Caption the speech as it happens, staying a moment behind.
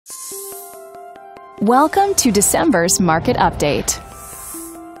Welcome to December's Market Update.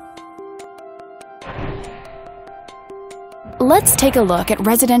 Let's take a look at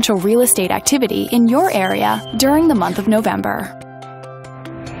residential real estate activity in your area during the month of November.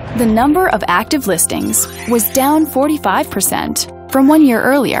 The number of active listings was down 45% from 1 year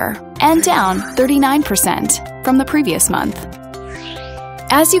earlier and down 39% from the previous month.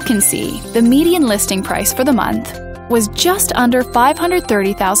 As you can see, the median listing price for the month was just under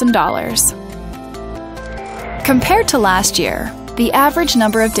 $530,000. Compared to last year, the average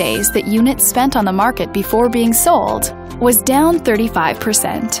number of days that units spent on the market before being sold was down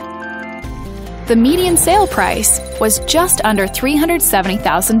 35%. The median sale price was just under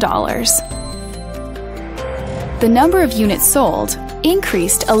 $370,000. The number of units sold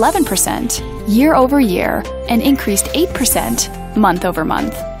increased 11% year over year and increased 8% month over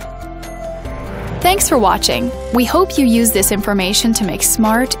month. Thanks for watching. We hope you use this information to make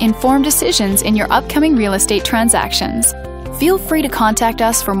smart, informed decisions in your upcoming real estate transactions. Feel free to contact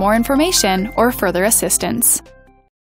us for more information or further assistance.